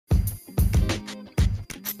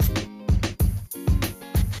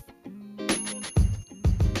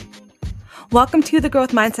Welcome to the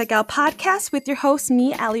Growth Mindset Gal podcast with your host,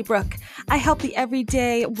 me, Allie Brooke. I help the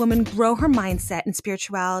everyday woman grow her mindset and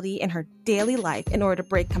spirituality in her daily life in order to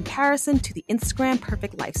break comparison to the Instagram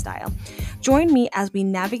perfect lifestyle. Join me as we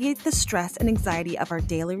navigate the stress and anxiety of our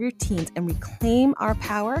daily routines and reclaim our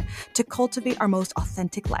power to cultivate our most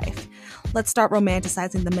authentic life. Let's start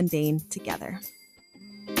romanticizing the mundane together.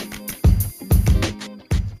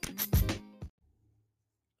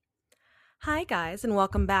 Hi, guys, and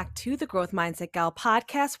welcome back to the Growth Mindset Gal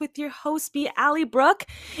podcast with your host, me, Allie Brooke.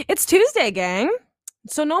 It's Tuesday, gang.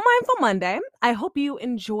 So no Mindful Monday. I hope you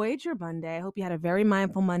enjoyed your Monday. I hope you had a very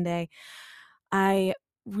mindful Monday. I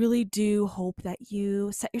really do hope that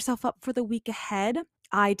you set yourself up for the week ahead.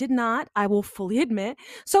 I did not, I will fully admit.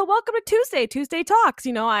 So welcome to Tuesday Talks.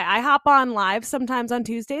 You know, I hop on live sometimes on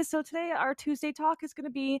Tuesdays. So today our Tuesday Talk is going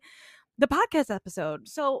to be the podcast episode.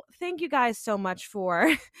 So thank you guys so much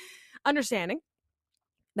for understanding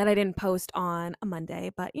that I didn't post on a Monday,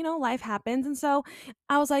 but you know, life happens. And so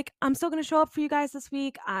I was like, I'm still going to show up for you guys this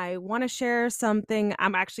week. I want to share something.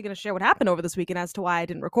 I'm actually going to share what happened over this weekend as to why I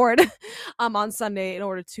didn't record on Sunday in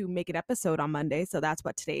order to make an episode on Monday. So that's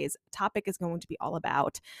what today's topic is going to be all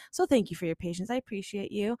about. So thank you for your patience. I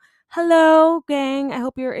appreciate you. Hello, gang. I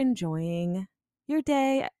hope you're enjoying your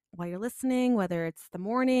day while you're listening, whether it's the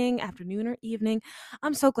morning, afternoon, or evening.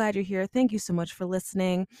 I'm so glad you're here. Thank you so much for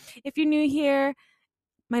listening. If you're new here,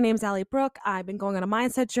 my name's Allie Brooke. I've been going on a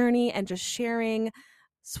mindset journey and just sharing,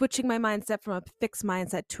 switching my mindset from a fixed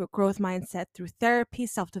mindset to a growth mindset through therapy,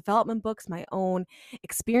 self-development books, my own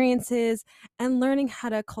experiences, and learning how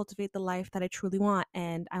to cultivate the life that I truly want.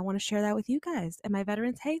 And I want to share that with you guys. And my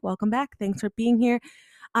veterans, hey, welcome back. Thanks for being here.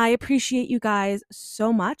 I appreciate you guys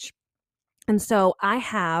so much. And so I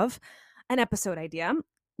have an episode idea.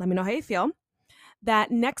 Let me know how you feel. That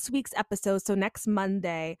next week's episode, so next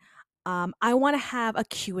Monday, I want to have a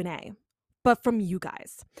Q&A, but from you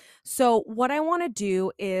guys. So what I want to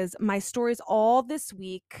do is my stories all this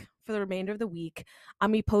week for the remainder of the week. I'll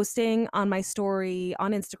be posting on my story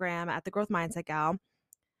on Instagram at the Growth Mindset Gal.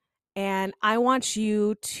 And I want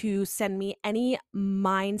you to send me any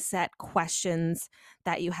mindset questions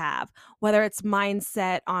that you have, whether it's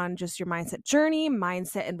mindset on just your mindset journey,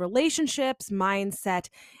 mindset in relationships, mindset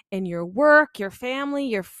in your work, your family,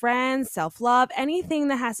 your friends, self-love, anything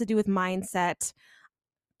that has to do with mindset.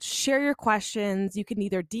 Share your questions. You can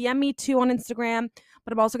either DM me too on Instagram,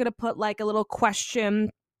 but I'm also going to put like a little question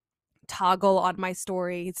toggle on my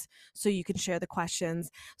stories so you can share the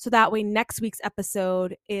questions. So that way next week's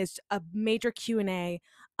episode is a major Q&A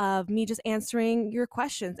of me just answering your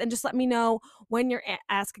questions. And just let me know when you're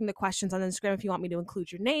asking the questions on Instagram if you want me to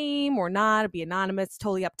include your name or not, or be anonymous. It's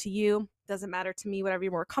totally up to you. Doesn't matter to me, whatever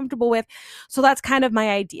you're more comfortable with. So that's kind of my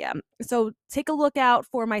idea. So take a look out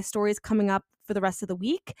for my stories coming up for the rest of the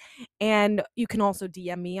week. And you can also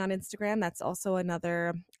DM me on Instagram. That's also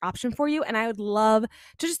another option for you. And I would love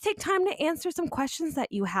to just take time to answer some questions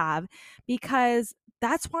that you have, because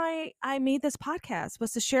that's why I made this podcast,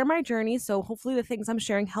 was to share my journey. So hopefully the things I'm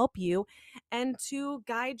sharing help you and to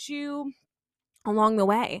guide you along the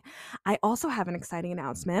way. I also have an exciting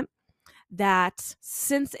announcement that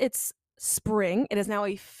since it's spring, it is now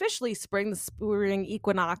officially spring. The spring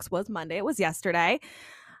equinox was Monday. It was yesterday.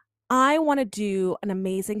 I want to do an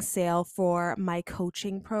amazing sale for my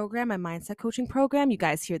coaching program, my mindset coaching program. You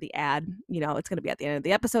guys hear the ad, you know, it's going to be at the end of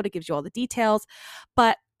the episode. It gives you all the details.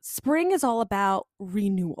 But spring is all about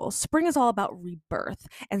renewal. Spring is all about rebirth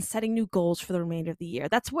and setting new goals for the remainder of the year.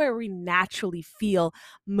 That's where we naturally feel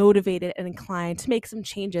motivated and inclined to make some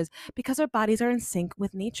changes because our bodies are in sync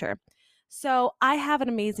with nature. So I have an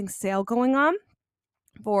amazing sale going on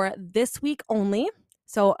for this week only.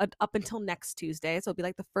 So up until next Tuesday. So it'll be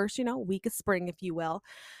like the first, week of spring, if you will.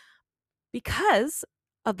 Because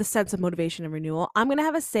of the sense of motivation and renewal, I'm going to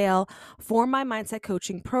have a sale for my mindset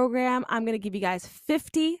coaching program. I'm going to give you guys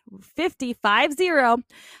 50%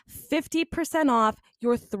 off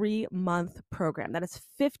your 3-month program. That is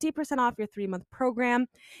 50% off your 3-month program.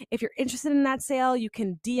 If you're interested in that sale, you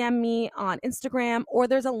can DM me on Instagram, or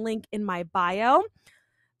there's a link in my bio.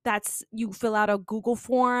 You fill out a Google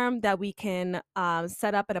form that we can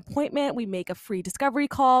set up an appointment. We make a free discovery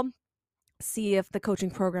call, see if the coaching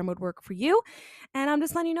program would work for you. And I'm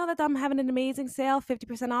just letting you know that I'm having an amazing sale,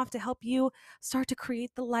 50% off, to help you start to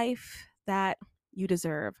create the life that you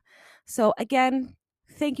deserve. So again,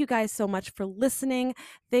 thank you guys so much for listening.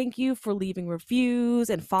 Thank you for leaving reviews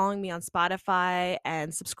and following me on Spotify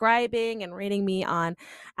and subscribing and rating me on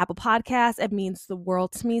Apple Podcasts. It means the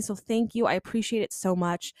world to me. So thank you. I appreciate it so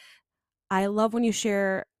much. I love when you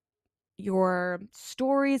share your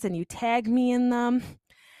stories and you tag me in them.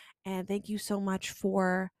 And thank you so much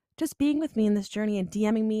for just being with me in this journey and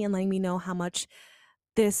DMing me and letting me know how much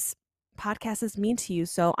this podcast is mean to you.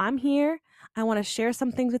 So I'm here. I want to share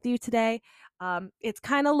some things with you today. It's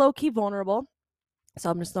kind of low key vulnerable. So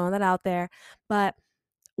I'm just throwing that out there. But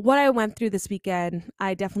what I went through this weekend,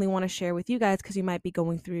 I definitely want to share with you guys because you might be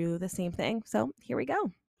going through the same thing. So here we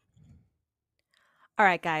go. All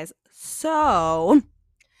right, guys. So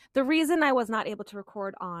the reason I was not able to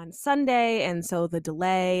record on Sunday, and so the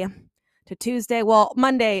delay to Tuesday, well,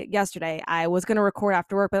 Monday, yesterday, I was going to record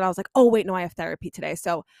after work, but I was like, oh, wait, no, I have therapy today.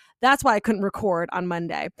 So that's why I couldn't record on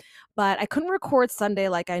Monday. But I couldn't record Sunday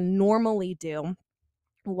like I normally do,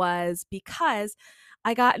 was because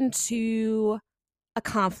I got into a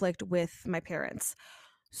conflict with my parents.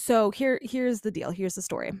 So here's the deal. Here's the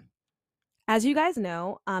story. As you guys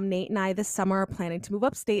know, Nate and I this summer are planning to move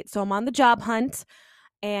upstate. So I'm on the job hunt,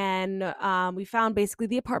 and we found basically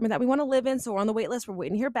the apartment that we want to live in. So we're on the wait list. We're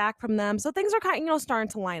waiting to hear back from them. So things are kind of, starting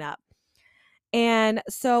to line up. And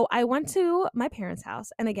so I went to my parents' house.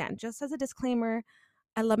 And again, just as a disclaimer,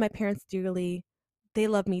 I love my parents dearly. They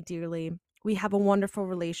love me dearly. We have a wonderful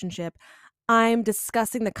relationship. I'm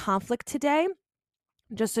discussing the conflict today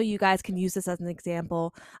just so you guys can use this as an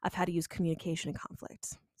example of how to use communication in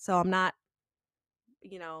conflict. So I'm not,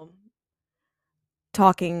 you know,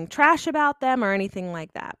 talking trash about them or anything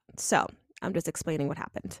like that. So I'm just explaining what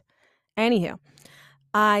happened. Anywho,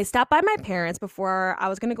 I stopped by my parents before I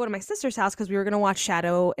was going to go to my sister's house because we were going to watch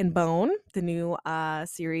Shadow and Bone. The new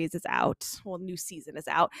series is out. Well, new season is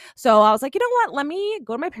out. So I was like, you know what? Let me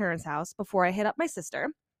go to my parents' house before I hit up my sister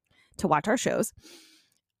to watch our shows.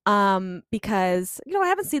 Because, I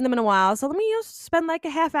haven't seen them in a while. So let me spend like a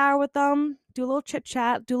half hour with them, do a little chit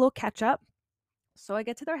chat, do a little catch up. So I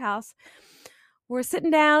get to their house. We're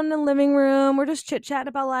sitting down in the living room. We're just chit chatting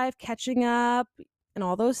about life, catching up, and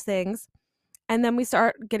all those things. And then we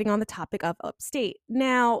start getting on the topic of upstate.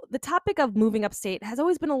 Now, the topic of moving upstate has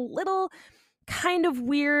always been a little kind of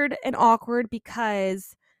weird and awkward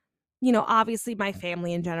because, obviously my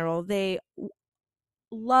family in general, they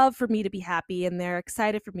love for me to be happy and they're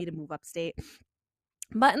excited for me to move upstate.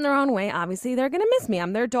 But in their own way, obviously, they're going to miss me.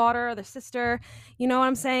 I'm their daughter, their sister. You know what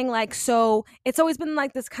I'm saying? Like, so it's always been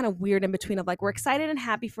like this kind of weird in between of like, we're excited and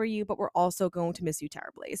happy for you, but we're also going to miss you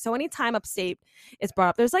terribly. So anytime upstate is brought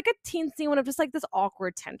up, there's like a teensy one of just like this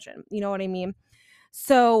awkward tension. You know what I mean?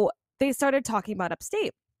 So they started talking about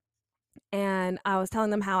upstate. And I was telling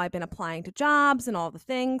them how I've been applying to jobs and all the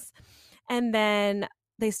things. And then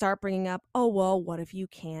they start bringing up, oh, well, what if you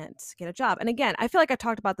can't get a job? And again, I feel like I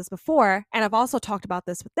talked about this before, and I've also talked about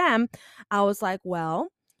this with them. I was like, well,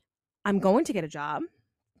 I'm going to get a job.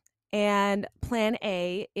 And plan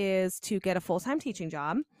A is to get a full-time teaching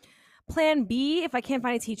job. Plan B, if I can't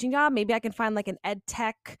find a teaching job, maybe I can find like an ed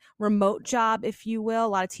tech remote job, if you will. A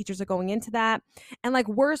lot of teachers are going into that. And like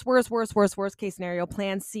worst case scenario,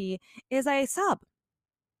 plan C is I sub.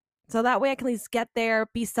 So that way I can at least get there,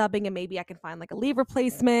 be subbing, and maybe I can find like a leave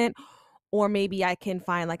replacement, or maybe I can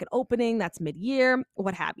find like an opening that's mid-year,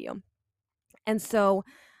 what have you. And so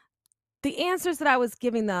the answers that I was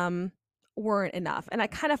giving them weren't enough. And I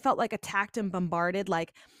kind of felt like attacked and bombarded.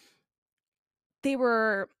 Like they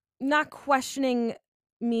were not questioning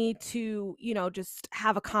me to, just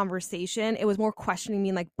have a conversation. It was more questioning me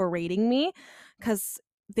and like berating me because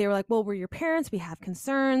they were like, well, we're your parents. We have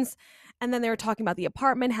concerns. And then they were talking about the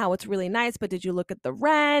apartment, how it's really nice, but did you look at the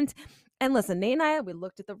rent? And listen, Nate and I, we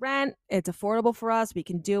looked at the rent. It's affordable for us. We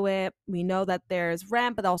can do it. We know that there's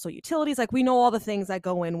rent, but also utilities. Like we know all the things that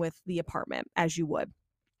go in with the apartment as you would.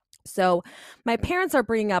 So my parents are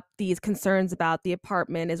bringing up these concerns about the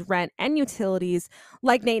apartment is rent and utilities,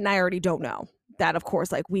 like Nate and I already don't know. That, of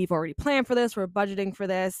course, like we've already planned for this, we're budgeting for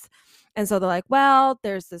this. And so they're like, well,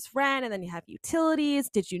 there's this rent and then you have utilities.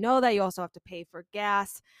 Did you know that you also have to pay for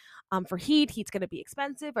gas? For heat, heat's going to be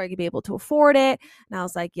expensive. Are you going to be able to afford it? And I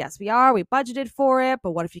was like, yes, we are. We budgeted for it.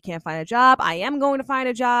 But what if you can't find a job? I am going to find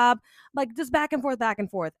a job. Like just back and forth, back and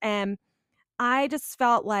forth. And I just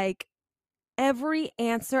felt like every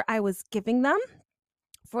answer I was giving them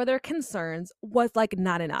for their concerns was like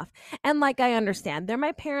not enough. And like I understand, they're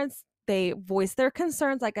my parents. They voice their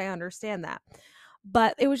concerns. Like I understand that.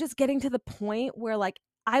 But it was just getting to the point where like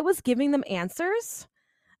I was giving them answers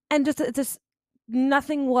and just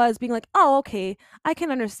nothing was being like, oh, okay, I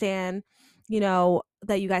can understand,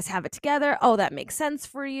 that you guys have it together. Oh, that makes sense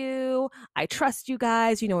for you. I trust you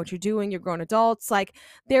guys. You know what you're doing. You're grown adults. Like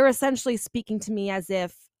they're essentially speaking to me as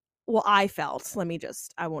if, well, I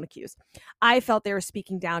won't accuse. I felt they were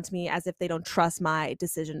speaking down to me as if they don't trust my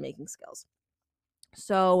decision-making skills.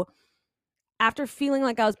 So after feeling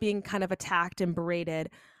like I was being kind of attacked and berated,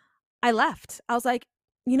 I left. I was like,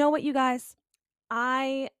 you know what, you guys?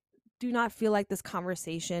 I do not feel like this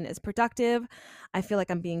conversation is productive. I feel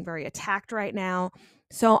like I'm being very attacked right now.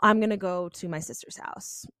 So I'm going to go to my sister's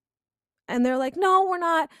house. And they're like, no, we're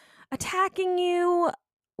not attacking you.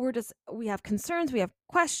 We have concerns, we have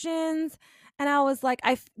questions. And I was like,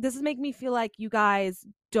 this is making me feel like you guys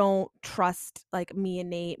don't trust like me and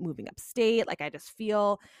Nate moving upstate. Like I just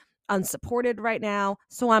feel unsupported right now.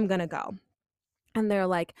 So I'm going to go. And they're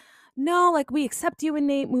like, no, like we accept you and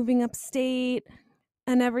Nate moving upstate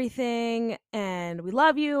and everything. And we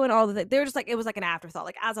love you and all the things. They're just like, it was like an afterthought,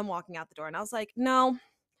 like as I'm walking out the door. And I was like, no,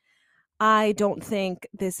 I don't think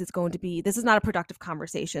this is not a productive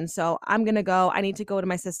conversation. So I'm going to go. I need to go to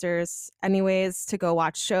my sister's anyways to go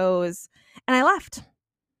watch shows. And I left.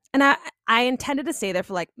 And I intended to stay there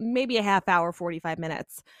for like maybe a half hour, 45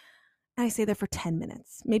 minutes. And I stayed there for 10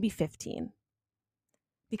 minutes, maybe 15.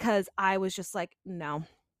 Because I was just like, no.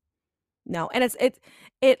 And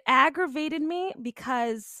it aggravated me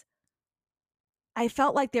because I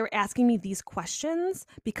felt like they were asking me these questions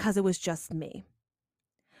because it was just me.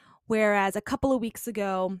 Whereas a couple of weeks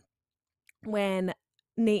ago, when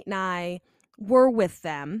Nate and I were with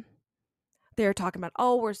them, they were talking about,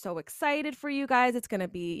 oh, we're so excited for you guys. It's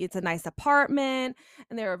a nice apartment.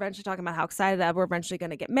 And they were eventually talking about how excited that we're eventually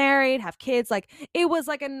going to get married, have kids. Like it was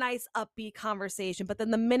like a nice upbeat conversation. But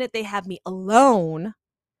then the minute they have me alone,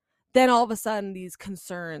 then all of a sudden these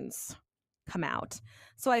concerns come out.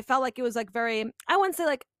 So I felt like it was like very, I wouldn't say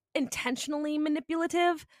like intentionally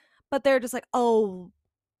manipulative, but they're just like, oh,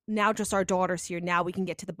 now just our daughter's here. Now we can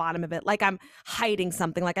get to the bottom of it. Like I'm hiding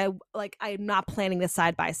something. I'm not planning this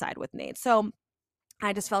side by side with Nate. So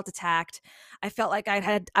I just felt attacked. I felt like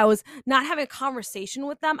I was not having a conversation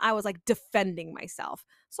with them. I was like defending myself.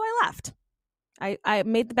 So I left. I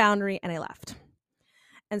made the boundary and I left.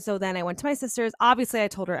 And so then I went to my sister's. Obviously, I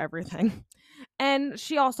told her everything. And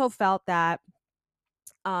she also felt that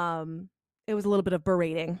it was a little bit of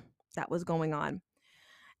berating that was going on.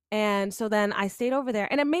 And so then I stayed over there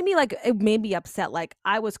and it made me upset. Like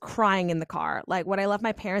I was crying in the car. Like when I left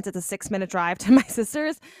my parents, it's a 6-minute drive to my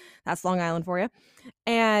sister's. That's Long Island for you.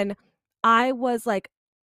 And I was like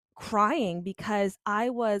crying because I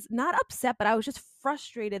was not upset, but I was just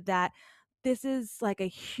frustrated that this is like a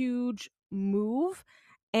huge move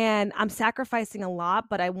and I'm sacrificing a lot,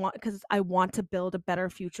 but because I want to build a better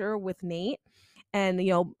future with Nate and,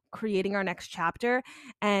 creating our next chapter.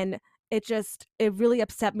 And it really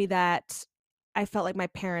upset me that I felt like my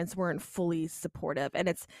parents weren't fully supportive.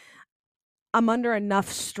 And I'm under enough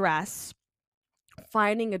stress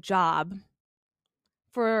finding a job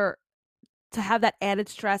to have that added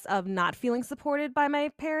stress of not feeling supported by my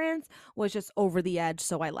parents was just over the edge.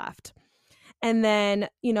 So I left. And then,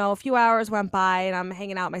 a few hours went by and I'm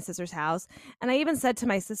hanging out at my sister's house. And I even said to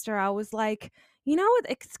my sister, I was like,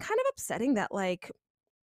 it's kind of upsetting that like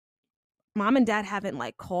mom and dad haven't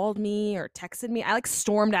like called me or texted me. I like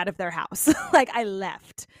stormed out of their house. Like I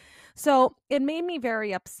left. So it made me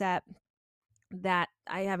very upset that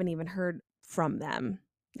I haven't even heard from them,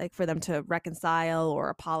 like for them to reconcile or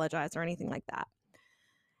apologize or anything like that.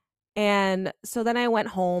 And so then I went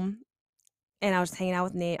home and I was hanging out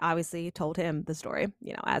with Nate, obviously told him the story,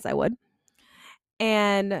 as I would.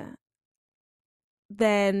 And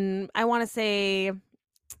then I want to say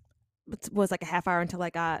it was like a half hour until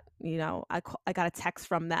I got, I got a text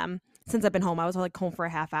from them. Since I've been home, I was like home for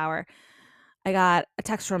a half hour. I got a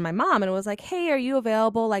text from my mom and it was like, hey, are you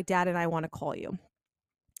available? Like dad and I want to call you.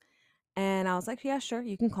 And I was like, yeah, sure,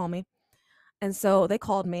 you can call me. And so they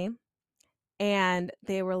called me and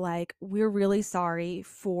they were like, we're really sorry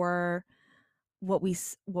for what we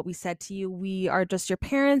said to you. We are just your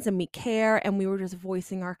parents and we care and we were just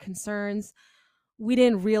voicing our concerns. We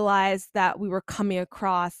didn't realize that we were coming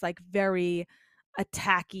across like very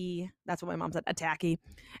attacky. That's what my mom said, attacky,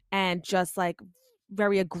 and just like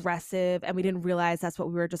very aggressive. And we didn't realize that's what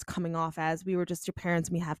we were just coming off as. We were just your parents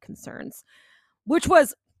and we have concerns, which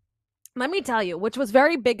was, let me tell you, which was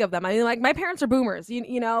very big of them. I mean, like my parents are boomers,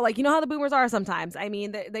 like, how the boomers are sometimes. I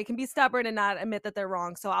mean, they can be stubborn and not admit that they're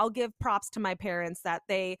wrong. So I'll give props to my parents that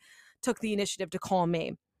they took the initiative to call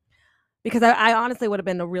me because I honestly would have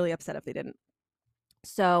been really upset if they didn't.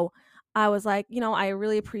 So I was like, I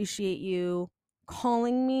really appreciate you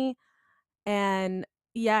calling me. And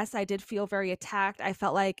yes, I did feel very attacked. I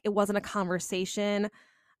felt like it wasn't a conversation.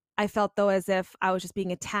 I felt though as if I was just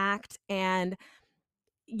being attacked and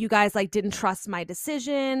you guys like didn't trust my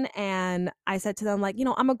decision. And I said to them like,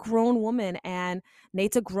 I'm a grown woman and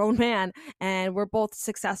Nate's a grown man and we're both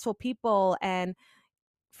successful people. And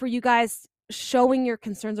for you guys showing your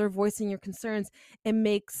concerns or voicing your concerns, it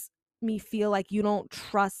makes me feel like you don't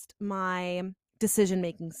trust my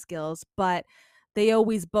decision-making skills. But they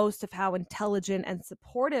always boast of how intelligent and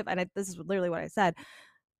supportive, and this is literally what I said.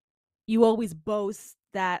 You always boast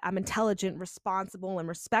that I'm intelligent, responsible, and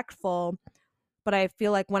respectful, but I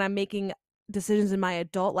feel like when I'm making decisions in my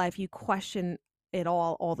adult life, you question it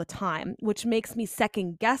all the time, which makes me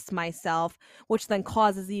second guess myself, which then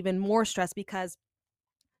causes even more stress because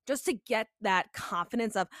just to get that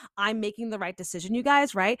confidence of I'm making the right decision, you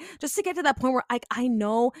guys, right? Just to get to that point where I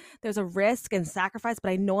know there's a risk and sacrifice,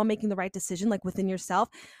 but I know I'm making the right decision, like within yourself.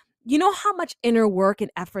 You know how much inner work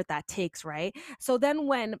and effort that takes, right? So then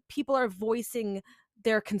when people are voicing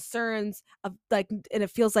their concerns of like, and it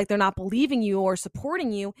feels like they're not believing you or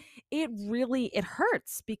supporting you, it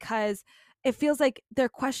hurts because it feels like they're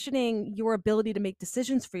questioning your ability to make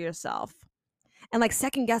decisions for yourself. And like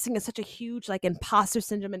second guessing is such a huge like imposter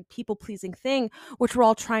syndrome and people pleasing thing, which we're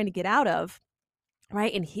all trying to get out of,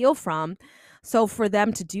 right? And heal from. So for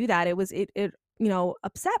them to do that, it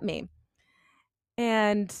upset me.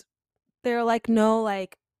 And they're like, no,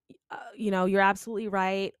 like, you're absolutely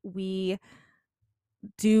right. We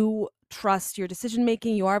do trust your decision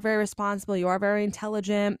making. You are very responsible. You are very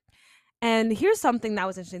intelligent. And here's something that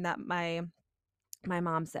was interesting that my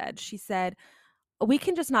mom said. She said, we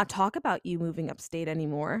can just not talk about you moving upstate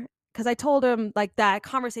anymore. Because I told him like that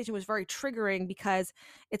conversation was very triggering because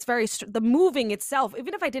it's the moving itself,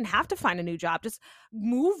 even if I didn't have to find a new job, just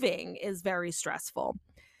moving is very stressful.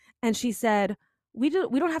 And she said, we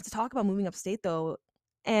don't have to talk about moving upstate though.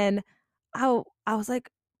 And I was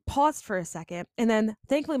like, paused for a second. And then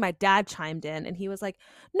thankfully my dad chimed in and he was like,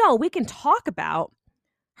 no, we can talk about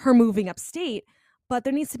her moving upstate, but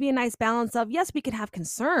there needs to be a nice balance of yes, we can have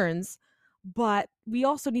concerns, but we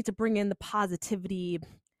also need to bring in the positivity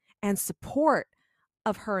and support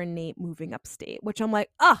of her and Nate moving upstate, which I'm like,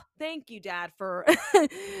 oh, thank you, Dad, for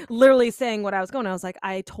literally saying what I was going. I was like,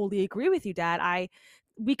 I totally agree with you, Dad.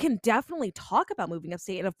 We can definitely talk about moving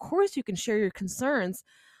upstate. And of course you can share your concerns,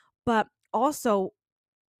 but also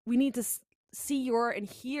we need to see your and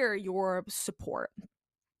hear your support.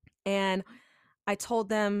 And I told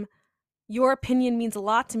them, your opinion means a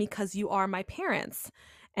lot to me because you are my parents.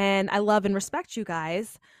 And I love and respect you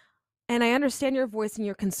guys. And I understand your voice and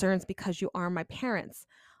your concerns because you are my parents.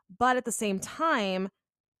 But at the same time,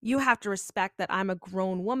 you have to respect that I'm a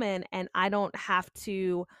grown woman and I don't have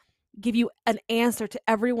to give you an answer to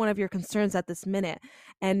every one of your concerns at this minute.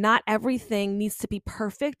 And not everything needs to be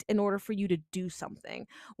perfect in order for you to do something.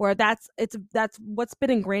 Where that's what's been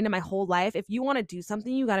ingrained in my whole life. If you want to do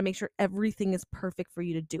something, you got to make sure everything is perfect for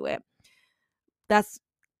you to do it. That's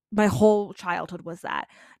my whole childhood was that.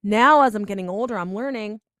 Now as I'm getting older, I'm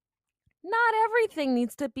learning not everything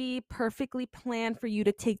needs to be perfectly planned for you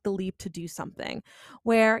to take the leap to do something.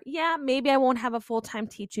 Where, yeah, maybe I won't have a full-time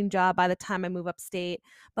teaching job by the time I move upstate,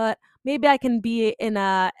 but maybe I can be in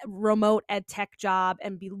a remote ed tech job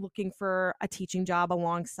and be looking for a teaching job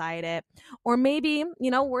alongside it. Or maybe,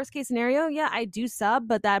 worst case scenario, yeah, I do sub,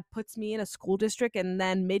 but that puts me in a school district and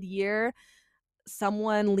then mid-year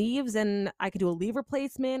someone leaves and I could do a leave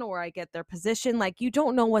replacement or I get their position. Like you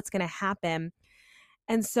don't know what's going to happen.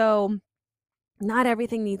 And so not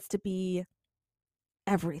everything needs to be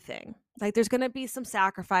everything. Like there's going to be some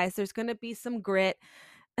sacrifice, there's going to be some grit,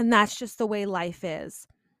 and that's just the way life is.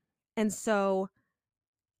 And so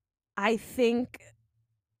I think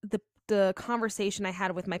the conversation I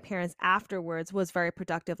had with my parents afterwards was very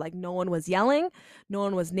productive. Like no one was yelling, no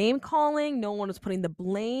one was name calling, no one was putting the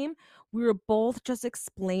blame. We were both just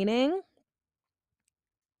explaining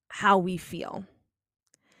how we feel.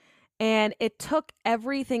 And it took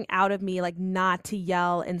everything out of me, like not to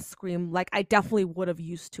yell and scream. Like I definitely would have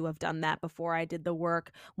used to have done that before I did the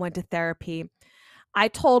work, went to therapy. I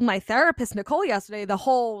told my therapist, Nicole, yesterday, the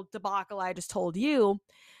whole debacle I just told you.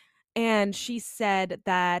 And she said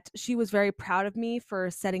that she was very proud of me for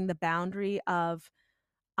setting the boundary of,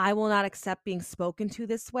 I will not accept being spoken to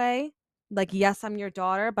this way. Like, yes, I'm your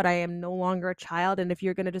daughter, but I am no longer a child. And if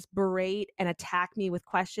you're going to just berate and attack me with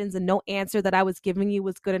questions and no answer that I was giving you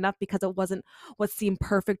was good enough because it wasn't what seemed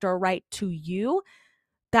perfect or right to you,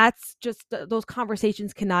 that's just those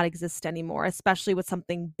conversations cannot exist anymore, especially with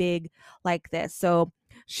something big like this. So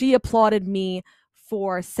she applauded me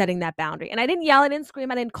for setting that boundary. And I didn't yell, I didn't scream,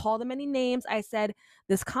 I didn't call them any names. I said,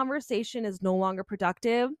 this conversation is no longer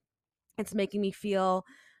productive. It's making me feel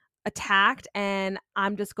attacked and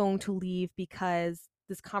I'm just going to leave because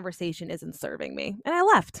this conversation isn't serving me. And I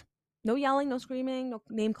left. No yelling, no screaming, no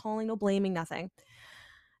name calling, no blaming, nothing.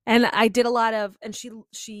 And I did a lot of, and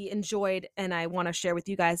she enjoyed, and I want to share with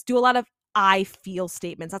you guys, do a lot of I feel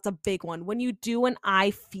statements. That's a big one. When you do an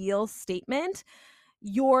I feel statement,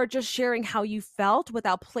 you're just sharing how you felt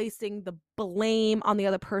without placing the blame on the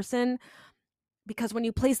other person. because when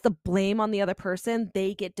you place the blame on the other person,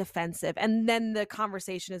 they get defensive and then the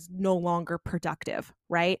conversation is no longer productive,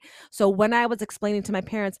 right? So when I was explaining to my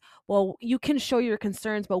parents, well, you can show your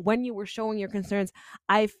concerns, but when you were showing your concerns,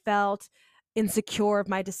 I felt insecure of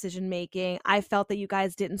my decision making. I felt that you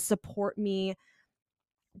guys didn't support me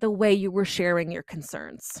the way you were sharing your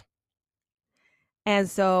concerns. And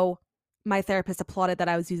so my therapist applauded that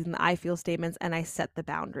I was using the I feel statements and I set the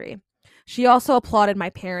boundary. She also applauded my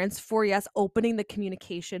parents for, yes, opening the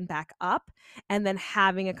communication back up and then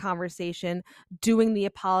having a conversation, doing the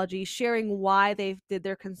apology, sharing why they did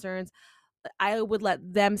their concerns. I would let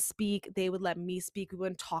them speak. They would let me speak. We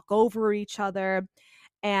wouldn't talk over each other.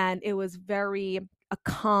 And it was very a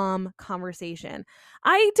calm conversation.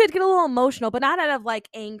 I did get a little emotional, but not out of like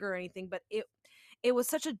anger or anything, but it was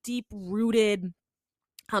such a deep rooted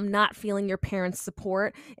not feeling your parents'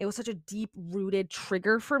 support. It was such a deep rooted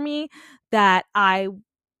trigger for me that I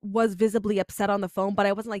was visibly upset on the phone, but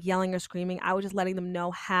I wasn't like yelling or screaming. I was just letting them know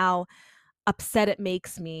how upset it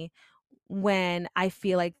makes me when I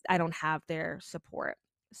feel like I don't have their support.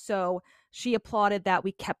 So she applauded that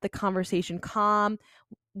we kept the conversation calm.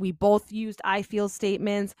 We both used I feel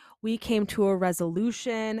statements. We came to a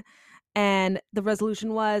resolution, and the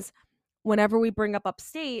resolution was whenever we bring up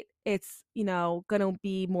upstate, it's, going to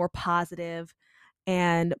be more positive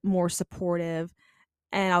and more supportive.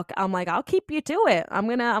 And I'm like, I'll keep you to it. I'm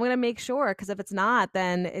gonna make sure, because if it's not,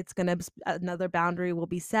 then it's gonna another boundary will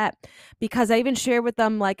be set. Because I even shared with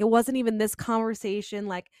them, like, it wasn't even this conversation.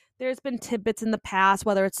 Like, there's been tidbits in the past,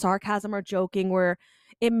 whether it's sarcasm or joking, where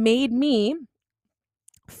it made me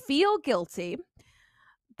feel guilty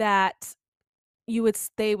that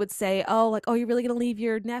they would say, oh, like, oh, you're really gonna leave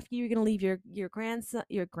your nephew, you're gonna leave your grandson,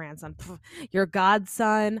 your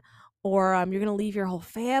godson, or you're gonna leave your whole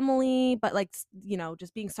family, but like,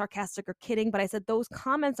 just being sarcastic or kidding. But I said those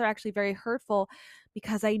comments are actually very hurtful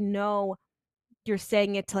because I know you're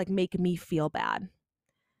saying it to like make me feel bad.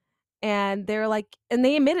 And they're like, and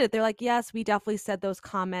they admitted it. They're like, yes, we definitely said those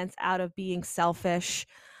comments out of being selfish.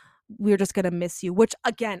 We're just going to miss you, which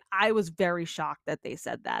again, I was very shocked that they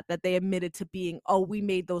said that they admitted to being, oh, we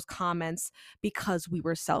made those comments because we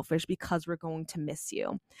were selfish, because we're going to miss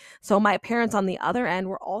you. So my parents on the other end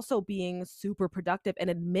were also being super productive and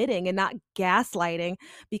admitting and not gaslighting,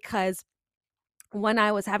 because when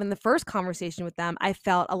I was having the first conversation with them, I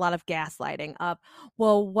felt a lot of gaslighting of,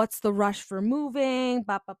 well, what's the rush for moving?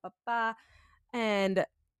 Ba, ba, ba, ba. And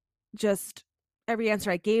just every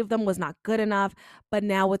answer I gave them was not good enough. But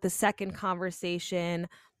now with the second conversation,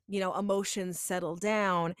 emotions settled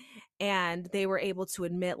down and they were able to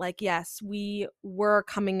admit, like, yes, we were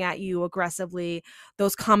coming at you aggressively.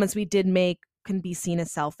 Those comments we did make can be seen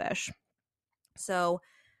as selfish. So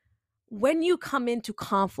when you come into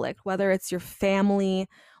conflict, whether it's your family,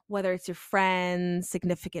 whether it's your friends,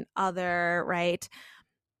 significant other, right?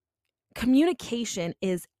 Communication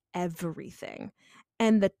is everything.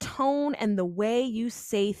 And the tone and the way you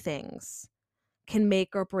say things can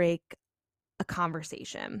make or break a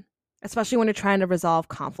conversation, especially when you're trying to resolve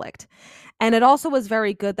conflict. And it also was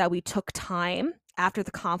very good that we took time after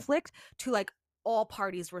the conflict to, like, all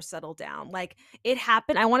parties were settled down. Like, it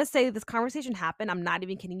happened. I want to say this conversation happened. I'm not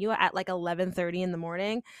even kidding you, at like 11:30 in the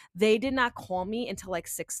morning. They did not call me until like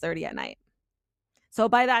 6:30 at night. So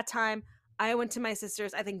by that time, I went to my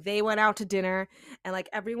sister's. I think they went out to dinner, and like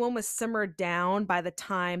everyone was simmered down by the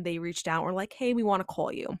time they reached out. Or like, hey, we want to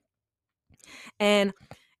call you. And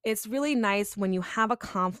it's really nice when you have a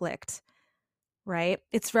conflict, right?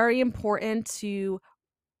 It's very important to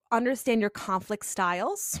understand your conflict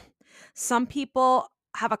styles. Some people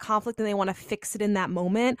have a conflict and they want to fix it in that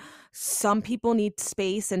moment. Some people need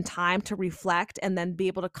space and time to reflect and then be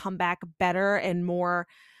able to come back better and more,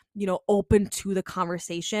 open to the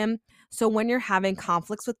conversation. So when you're having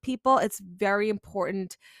conflicts with people, it's very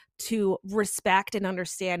important to respect and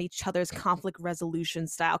understand each other's conflict resolution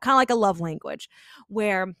style, kind of like a love language,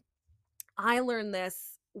 where I learned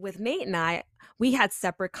this with Nate and we had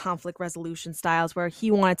separate conflict resolution styles where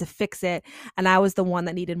he wanted to fix it and I was the one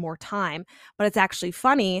that needed more time. But it's actually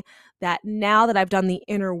funny that now that I've done the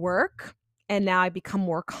inner work and now I become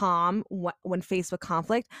more calm when faced with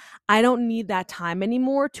conflict, I don't need that time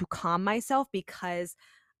anymore to calm myself, because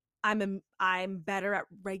I'm better at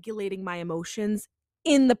regulating my emotions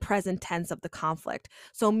in the present tense of the conflict.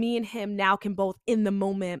 So me and him now can both in the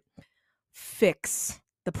moment fix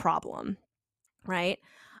the problem, right?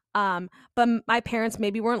 But my parents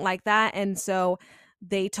maybe weren't like that, and so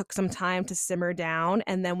they took some time to simmer down,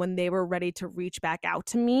 and then when they were ready to reach back out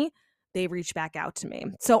to me, they reached back out to me.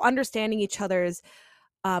 So understanding each other's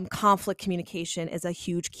conflict communication is a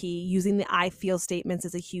huge key. Using the I feel statements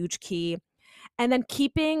is a huge key. And then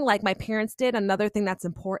keeping, like my parents did, another thing that's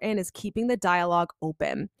important is keeping the dialogue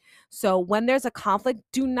open. So when there's a conflict,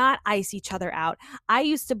 do not ice each other out. I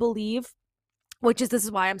used to believe, this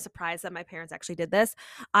is why I'm surprised that my parents actually did this.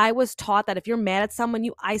 I was taught that if you're mad at someone,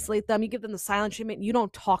 you isolate them, you give them the silent treatment, you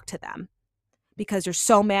don't talk to them because you're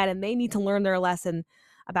so mad and they need to learn their lesson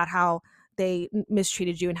about how they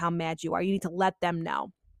mistreated you and how mad you are. You need to let them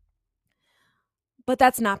know. But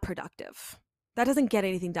that's not productive. That doesn't get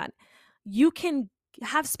anything done. You can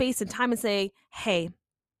have space and time and say, hey,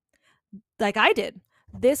 like I did,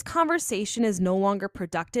 this conversation is no longer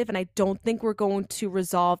productive. And I don't think we're going to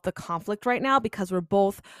resolve the conflict right now because we're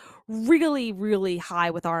both really, really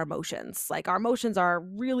high with our emotions. Like our emotions are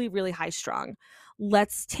really, really high strung.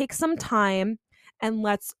 Let's take some time and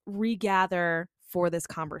let's regather for this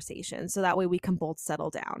conversation. So that way we can both settle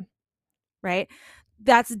down, right?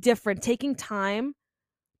 That's different. Taking time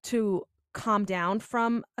to calm down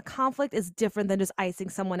from a conflict is different than just icing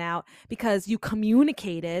someone out because you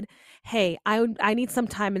communicated, hey, I need some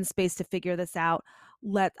time and space to figure this out.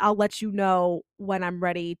 I'll let you know when I'm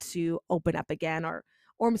ready to open up again, or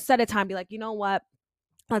set a time, be like, you know what,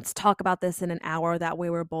 let's talk about this in an hour. That way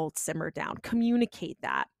we're both simmered down. Communicate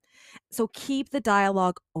that. So keep the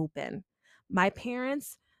dialogue open. My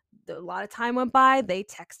parents, a lot of time went by, they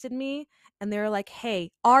texted me and they were like,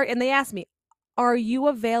 hey, and they asked me, are you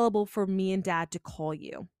available for me and dad to call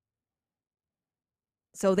you?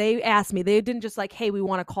 So they asked me, they didn't just like, hey, we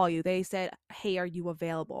want to call you. They said, hey, are you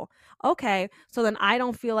available? Okay. So then I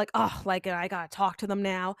don't feel like, oh, like I got to talk to them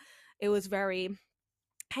now. It was very,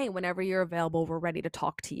 hey, whenever you're available, we're ready to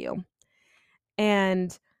talk to you.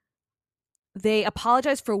 And they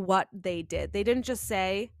apologized for what they did. They didn't just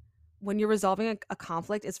say, when you're resolving a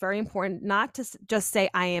conflict, it's very important not to just say,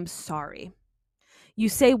 I am sorry. You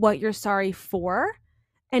say what you're sorry for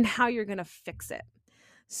and how you're going to fix it.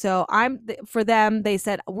 So for them, they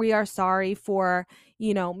said, we are sorry for,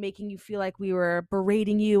 making you feel like we were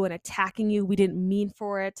berating you and attacking you. We didn't mean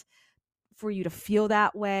for you to feel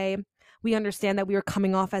that way. We understand that we were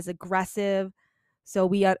coming off as aggressive. So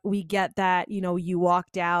we get that, you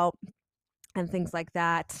walked out and things like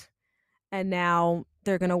that. And now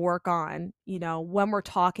they're going to work on, when we're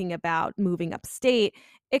talking about moving upstate,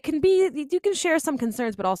 it can be, you can share some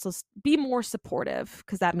concerns, but also be more supportive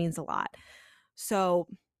because that means a lot. So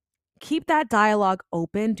keep that dialogue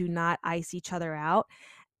open. Do not ice each other out.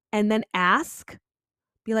 And then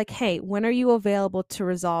be like, hey, when are you available to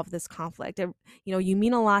resolve this conflict? You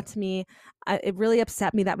mean a lot to me. It really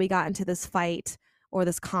upset me that we got into this fight or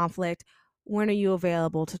this conflict. When are you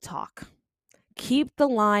available to talk? Keep the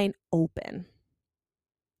line open.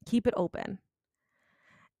 Keep it open.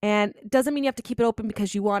 And it doesn't mean you have to keep it open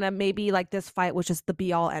because you want to maybe like this fight, which is the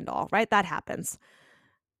be all end all, right? That happens.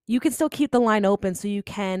 You can still keep the line open so you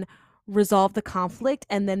can resolve the conflict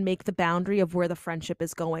and then make the boundary of where the friendship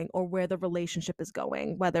is going or where the relationship is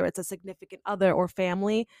going, whether it's a significant other or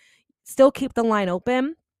family. Still keep the line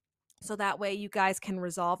open so that way you guys can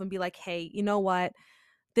resolve and be like, hey, you know what?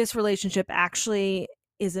 This relationship actually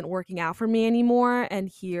isn't working out for me anymore. And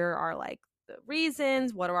here are like the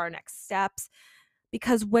reasons. What are our next steps?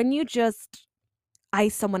 Because when you just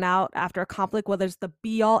ice someone out after a conflict, whether it's the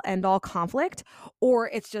be all end all conflict or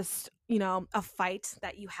it's just, a fight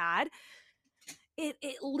that you had, it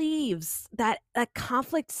leaves that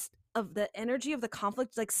conflict of the energy of the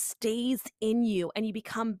conflict like stays in you and you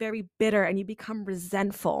become very bitter and you become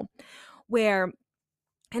resentful. Where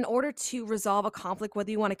in order to resolve a conflict,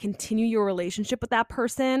 whether you want to continue your relationship with that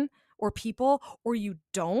person or people or you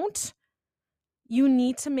don't, you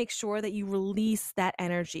need to make sure that you release that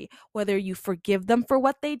energy, whether you forgive them for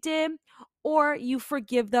what they did or you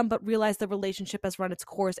forgive them but realize the relationship has run its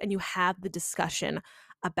course and you have the discussion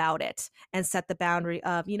about it and set the boundary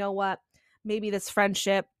of, you know what, maybe this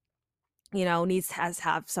friendship has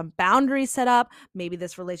have some boundaries set up. Maybe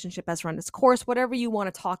this relationship has run its course, whatever you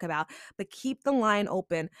want to talk about, but keep the line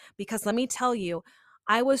open. Because let me tell you,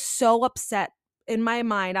 I was so upset. In my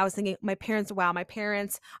mind, I was thinking, my parents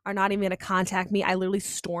are not even going to contact me. I literally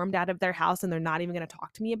stormed out of their house and they're not even going to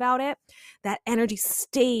talk to me about it. That energy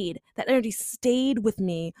stayed with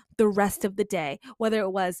me the rest of the day, whether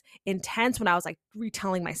it was intense when I was like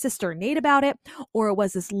retelling my sister and Nate about it, or it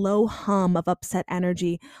was this low hum of upset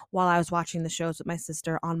energy while I was watching the shows with my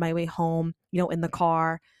sister on my way home, in the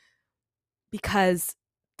car, because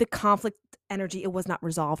the conflict energy, it was not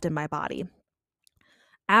resolved in my body.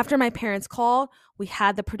 After my parents' call, we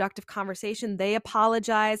had the productive conversation. They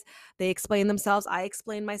apologized. They explained themselves. I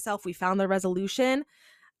explained myself. We found the resolution.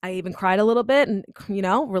 I even cried a little bit and,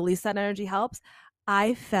 release that energy helps.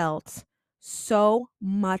 I felt so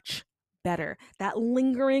much better. That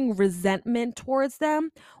lingering resentment towards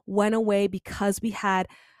them went away because we had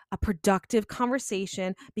a productive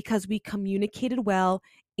conversation, because we communicated well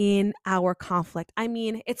in our conflict. I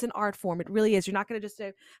mean, it's an art form. It really is. You're not going to just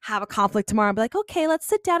have a conflict tomorrow and be like, okay, let's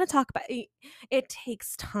sit down and talk about it. It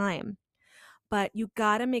takes time. But you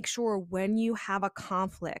got to make sure when you have a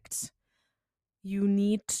conflict, you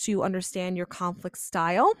need to understand your conflict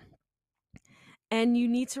style, and you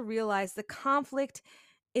need to realize the conflict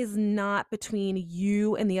is not between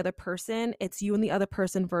you and the other person. It's you and the other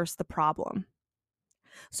person versus the problem.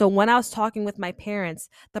 So when I was talking with my parents,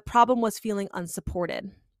 the problem was feeling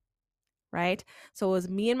unsupported, right? So it was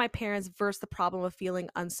me and my parents versus the problem of feeling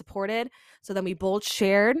unsupported. So then we both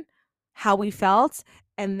shared how we felt,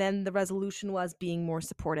 and then the resolution was being more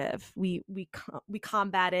supportive. We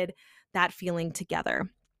combated that feeling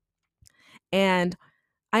together. And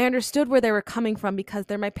I understood where they were coming from because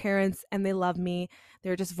they're my parents and they love me.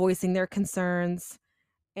 They're just voicing their concerns.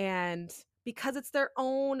 And because it's their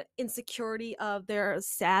own insecurity of they're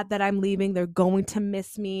sad that I'm leaving, they're going to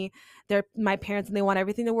miss me. They're my parents and they want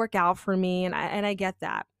everything to work out for me. And I get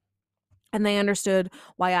that. And they understood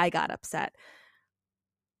why I got upset.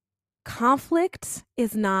 Conflict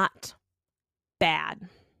is not bad.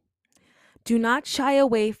 Do not shy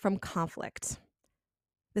away from conflict.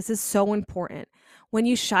 This is so important. When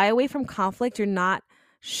you shy away from conflict, you're not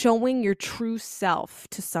showing your true self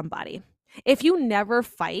to somebody. If you never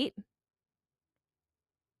fight,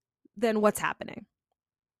 then what's happening?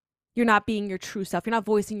 You're not being your true self. You're not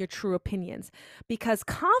voicing your true opinions, because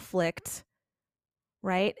conflict,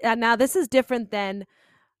 right? Now, this is different than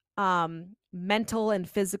mental and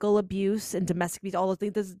physical abuse and domestic abuse. All those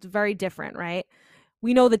things. This is very different, right?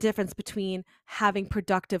 We know the difference between having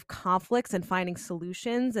productive conflicts and finding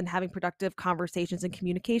solutions and having productive conversations and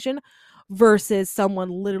communication versus someone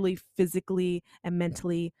literally physically and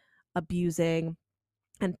mentally abusing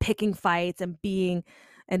and picking fights and being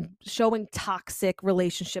and showing toxic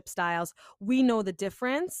relationship styles. We know the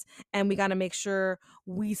difference, and we got to make sure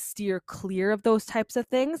we steer clear of those types of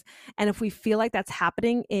things. And if we feel like that's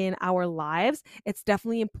happening in our lives, it's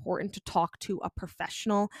definitely important to talk to a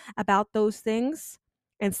professional about those things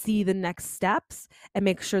and see the next steps and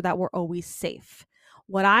make sure that we're always safe.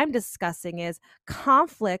 What I'm discussing is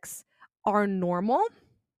conflicts are normal,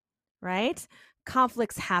 right?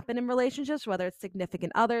 Conflicts happen in relationships, whether it's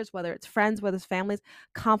significant others, whether it's friends, whether it's families.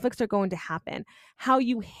 Conflicts are going to happen. How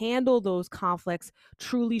you handle those conflicts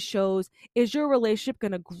truly shows, is your relationship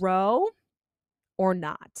going to grow or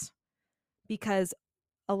not? Because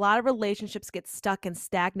a lot of relationships get stuck and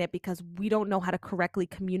stagnant because we don't know how to correctly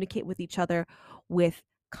communicate with each other with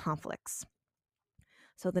conflicts.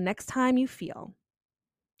 So the next time you feel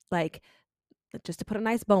like, just to put a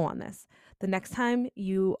nice bow on this, the next time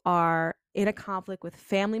you are in a conflict with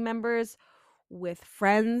family members, with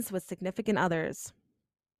friends, with significant others,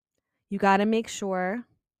 you got to make sure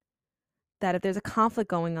that if there's a conflict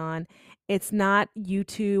going on, it's not you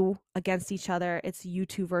two against each other, it's you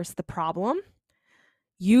two versus the problem.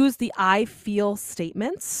 Use the I feel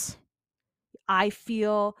statements. I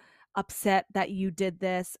feel upset that you did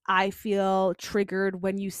this. I feel triggered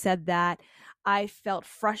when you said that. I felt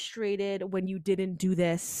frustrated when you didn't do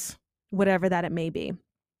this, whatever that it may be.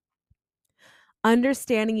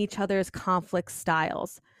 Understanding each other's conflict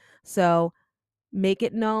styles. So make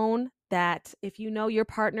it known that if you know your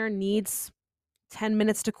partner needs 10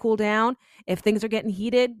 minutes to cool down, if things are getting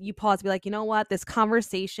heated, you pause, be like, you know what, this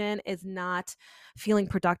conversation is not feeling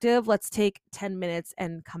productive. Let's take 10 minutes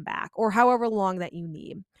and come back, or however long that you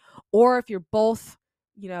need. Or if you're both,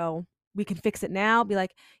 we can fix it now, be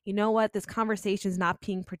like, you know what, this conversation is not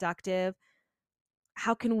being productive.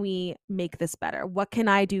 How can we make this better? What can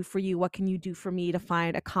I do for you? What can you do for me to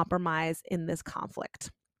find a compromise in this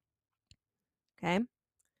conflict? Okay.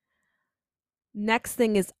 Next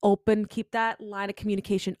thing is open. Keep that line of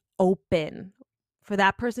communication open for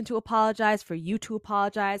that person to apologize, for you to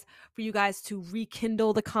apologize, for you guys to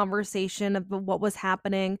rekindle the conversation of what was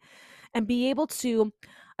happening, and be able to,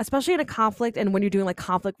 especially in a conflict and when you're doing like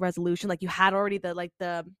conflict resolution, like you had already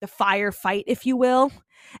the firefight, if you will,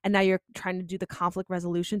 and now you're trying to do the conflict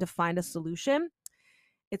resolution to find a solution.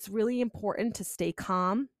 It's really important to stay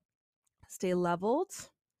calm, stay leveled,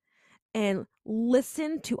 and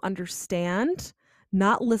listen to understand,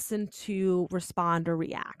 not listen to respond or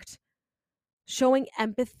react. Showing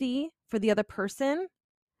empathy for the other person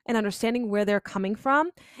and understanding where they're coming from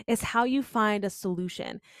is how you find a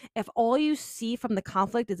solution. If all you see from the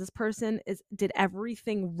conflict is this person did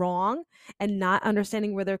everything wrong and not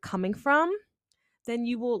understanding where they're coming from, then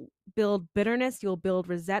you will build bitterness, you'll build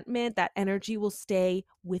resentment, that energy will stay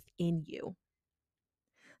within you.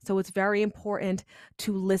 So it's very important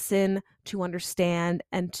to listen, to understand,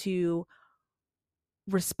 and to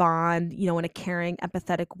respond, in a caring,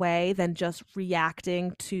 empathetic way than just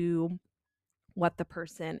reacting to what the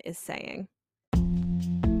person is saying.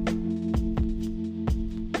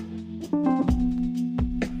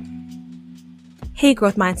 Hey,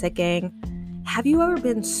 Growth Mindset Gang. Have you ever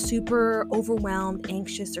been super overwhelmed,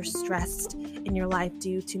 anxious, or stressed in your life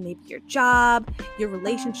due to maybe your job, your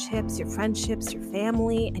relationships, your friendships, your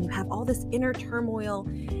family, and you have all this inner turmoil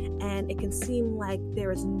and it can seem like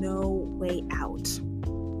there is no way out?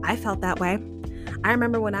 I felt that way. I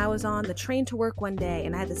remember when I was on the train to work one day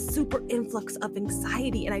and I had this super influx of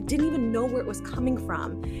anxiety and I didn't even know where it was coming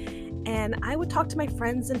from. And I would talk to my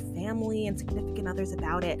friends and family and significant others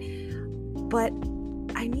about it, but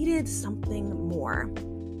I needed something more.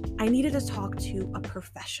 I needed to talk to a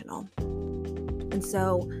professional. And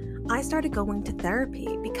so I started going to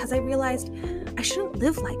therapy because I realized I shouldn't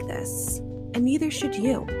live like this, and neither should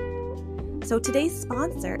you. So today's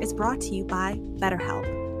sponsor is brought to you by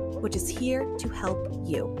BetterHelp, which is here to help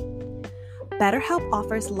you. BetterHelp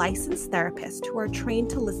offers licensed therapists who are trained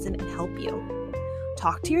to listen and help you.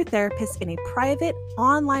 Talk to your therapist in a private,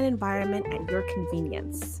 online environment at your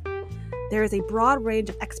convenience. There is a broad range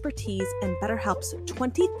of expertise in BetterHelp's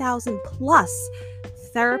 20,000 plus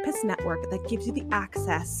therapist network that gives you the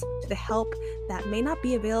access to the help that may not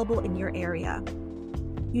be available in your area.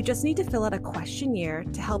 You just need to fill out a questionnaire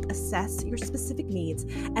to help assess your specific needs,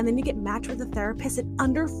 and then you get matched with a therapist in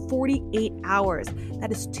under 48 hours.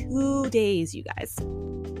 That is 2 days, you guys.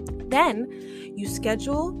 Then you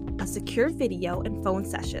schedule a secure video and phone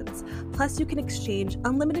sessions. Plus, you can exchange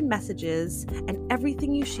unlimited messages, and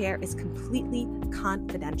everything you share is completely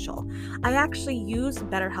confidential. I actually used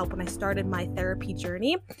BetterHelp when I started my therapy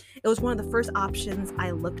journey. It was one of the first options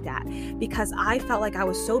I looked at because I felt like I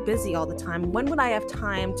was so busy all the time. When would I have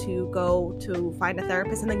time to go to find a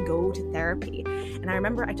therapist and then go to therapy? And I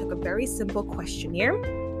remember I took a very simple questionnaire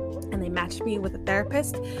and they matched me with a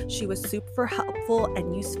therapist. She was super helpful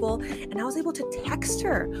and useful. And I was able to text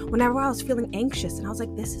her whenever I was feeling anxious. And I was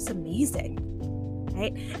like, this is amazing,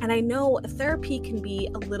 right? And I know therapy can be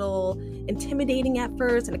a little intimidating at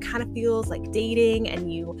first, and it kind of feels like dating,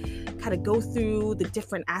 and you kind of go through the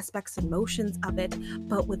different aspects and motions of it.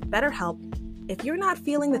 But with BetterHelp, if you're not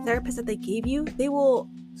feeling the therapist that they gave you, they will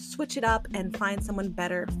switch it up and find someone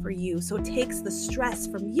better for you. So it takes the stress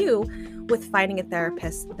from you with finding a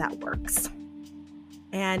therapist that works.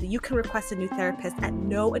 And you can request a new therapist at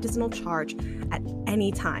no additional charge at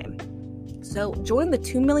any time. So join the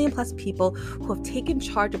 2 million plus people who have taken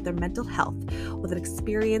charge of their mental health with an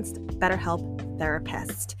experienced BetterHelp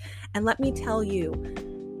therapist. And let me tell you,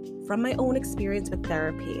 from my own experience with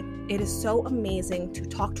therapy, it is so amazing to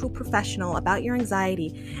talk to a professional about your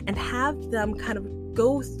anxiety and have them kind of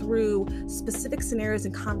go through specific scenarios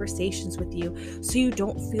and conversations with you so you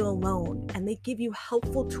don't feel alone. And they give you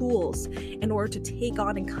helpful tools in order to take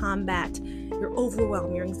on and combat your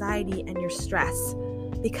overwhelm, your anxiety, and your stress.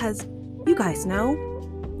 Because you guys know,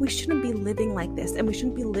 we shouldn't be living like this, and we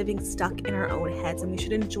shouldn't be living stuck in our own heads, and we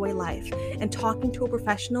should enjoy life. And talking to a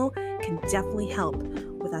professional can definitely help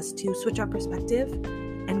with us to switch our perspective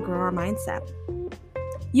and grow our mindset.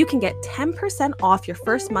 You can get 10% off your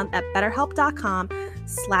first month at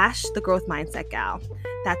betterhelp.com/thegrowthmindsetgal.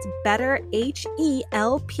 That's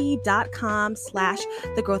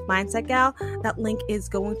betterhelp.com/thegrowthmindsetgal. That link is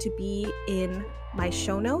going to be in my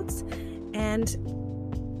show notes. And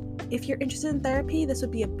if you're interested in therapy, this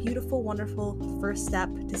would be a beautiful, wonderful first step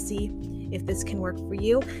to see if this can work for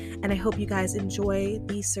you. And I hope you guys enjoy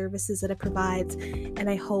these services that it provides, and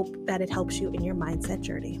I hope that it helps you in your mindset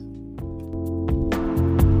journey.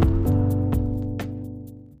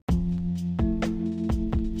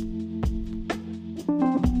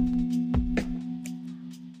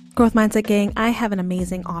 Growth Mindset Gang, I have an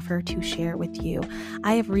amazing offer to share with you.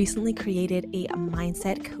 I have recently created a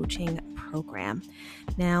mindset coaching program.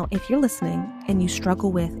 Now, if you're listening and you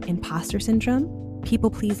struggle with imposter syndrome,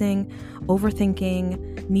 people pleasing,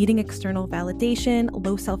 overthinking, needing external validation,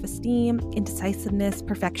 low self-esteem, indecisiveness,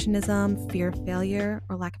 perfectionism, fear of failure,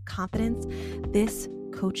 or lack of confidence, this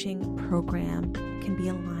coaching program can be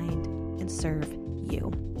aligned and serve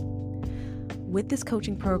you. With this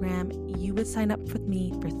coaching program, you would sign up with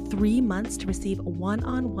me for 3 months to receive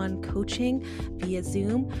one-on-one coaching via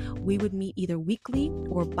Zoom. We would meet either weekly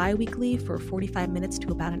or bi-weekly for 45 minutes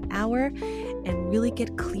to about an hour and really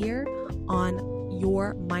get clear on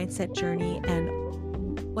your mindset journey and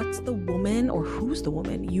what's the woman or who's the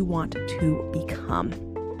woman you want to become.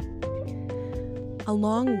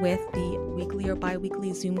 Along with the weekly or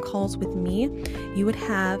bi-weekly Zoom calls with me, you would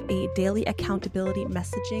have a daily accountability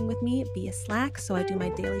messaging with me via Slack. So I do my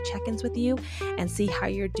daily check-ins with you and see how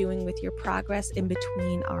you're doing with your progress in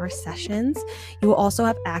between our sessions. You will also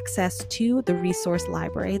have access to the resource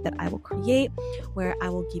library that I will create, where I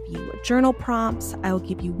will give you journal prompts, I will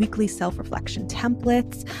give you weekly self-reflection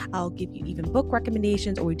templates, I'll give you even book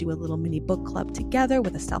recommendations, or we do a little mini book club together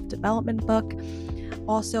with a self-development book.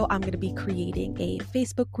 Also, I'm going to be creating a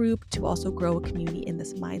Facebook group to also grow a community in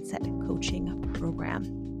this mindset coaching program.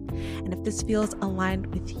 And if this feels aligned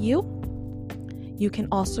with you, you can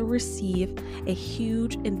also receive a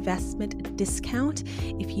huge investment discount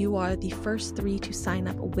if you are the first 3 to sign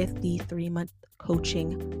up with the 3-month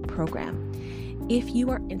coaching program. If you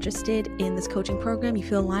are interested in this coaching program, you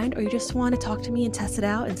feel aligned, or you just want to talk to me and test it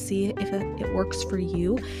out and see if it works for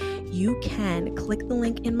you, you can click the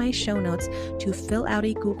link in my show notes to fill out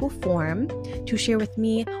a Google form to share with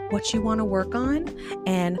me what you want to work on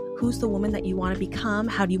and who's the woman that you want to become,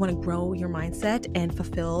 how do you want to grow your mindset and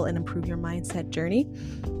fulfill and improve your mindset journey.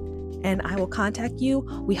 And I will contact you.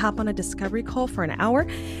 We hop on a discovery call for an hour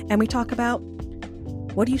and we talk about,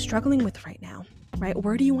 what are you struggling with right now? Right?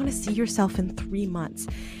 Where do you want to see yourself in 3 months?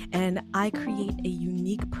 And I create a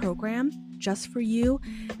unique program just for you.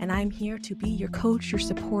 And I'm here to be your coach, your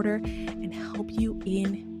supporter, and help you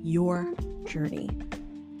in your journey.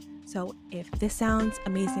 So if this sounds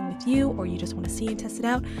amazing with you, or you just want to see and test it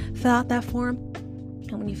out, fill out that form.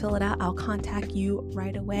 And when you fill it out, I'll contact you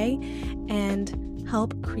right away and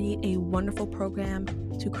help create a wonderful program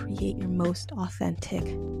to create your most authentic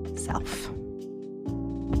self.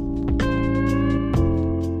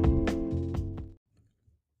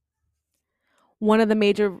 One of the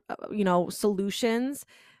major, solutions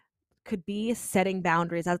could be setting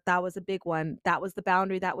boundaries. That was a big one. That was the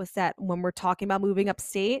boundary that was set. When we're talking about moving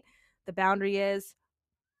upstate, the boundary is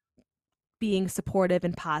being supportive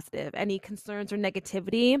and positive. Any concerns or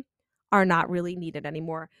negativity are not really needed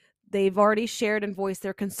anymore. They've already shared and voiced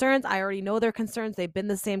their concerns. I already know their concerns. They've been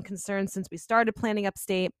the same concerns since we started planning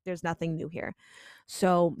upstate. There's nothing new here.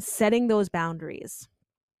 So setting those boundaries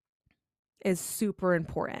is super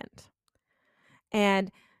important.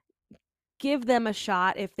 And give them a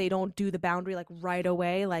shot if they don't do the boundary like right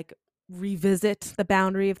away, like revisit the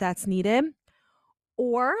boundary if that's needed.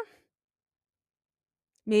 Or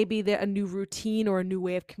maybe a new routine or a new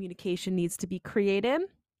way of communication needs to be created.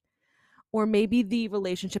 Or maybe the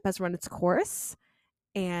relationship has run its course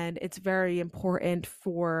and it's very important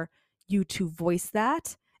for you to voice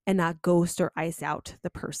that and not ghost or ice out the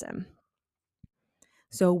person.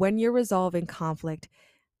 So when you're resolving conflict,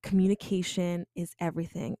 communication is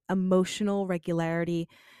everything. Emotional regularity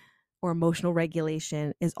or emotional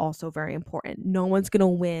regulation is also very important. No one's going to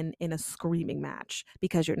win in a screaming match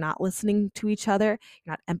because you're not listening to each other,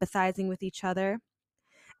 you're not empathizing with each other.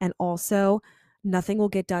 And also, nothing will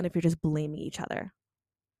get done if you're just blaming each other.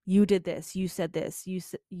 You did this, you said this,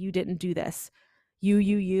 you didn't do this.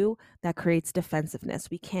 You, that creates defensiveness.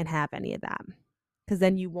 We can't have any of that because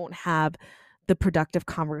then you won't have the productive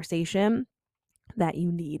conversation that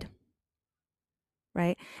you need.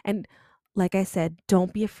 Right? And like I said,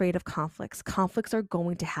 don't be afraid of conflicts. Conflicts are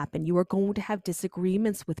going to happen. You are going to have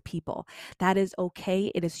disagreements with people. That is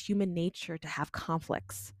okay. It is human nature to have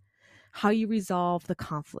conflicts. How you resolve the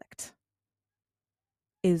conflict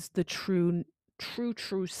is the true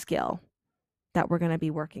skill that we're going to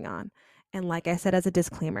be working on. And like I said, as a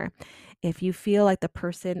disclaimer, if you feel like the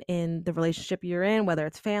person in the relationship you're in, whether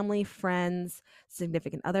it's family, friends,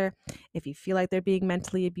 significant other, if you feel like they're being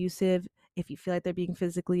mentally abusive, if you feel like they're being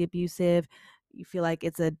physically abusive, you feel like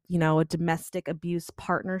it's a domestic abuse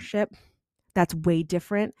partnership, that's way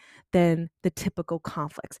different than the typical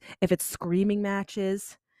conflicts. If it's screaming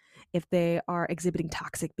matches, if they are exhibiting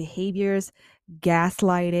toxic behaviors,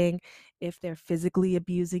 gaslighting, if they're physically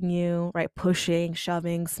abusing you, right? Pushing,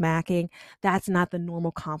 shoving, smacking, that's not the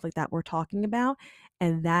normal conflict that we're talking about.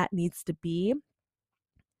 And that needs to be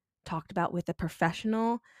talked about with a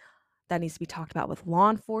professional. That needs to be talked about with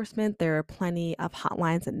law enforcement. There are plenty of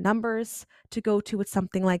hotlines and numbers to go to with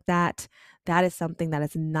something like that. That is something that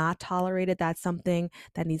is not tolerated. That's something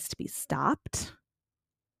that needs to be stopped,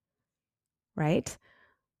 right?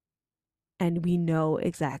 And we know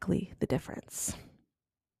exactly the difference.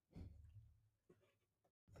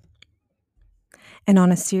 And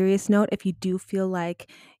on a serious note, if you do feel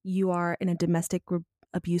like you are in a domestic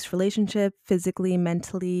abuse relationship, physically,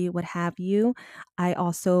 mentally, what have you, I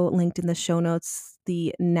also linked in the show notes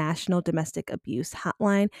the National Domestic Abuse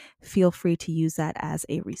Hotline. Feel free to use that as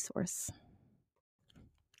a resource.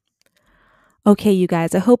 Okay, you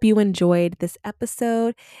guys, I hope you enjoyed this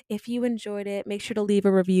episode. If you enjoyed it, make sure to leave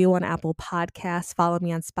a review on Apple Podcasts, follow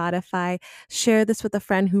me on Spotify, share this with a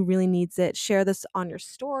friend who really needs it, share this on your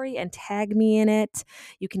story and tag me in it.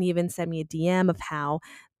 You can even send me a DM of how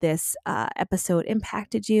this episode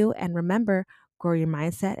impacted you. And remember, grow your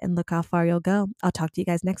mindset and look how far you'll go. I'll talk to you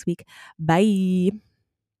guys next week. Bye.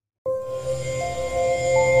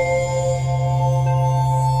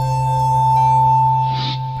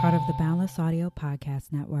 Part of the Boundless Audio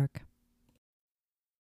Podcast Network.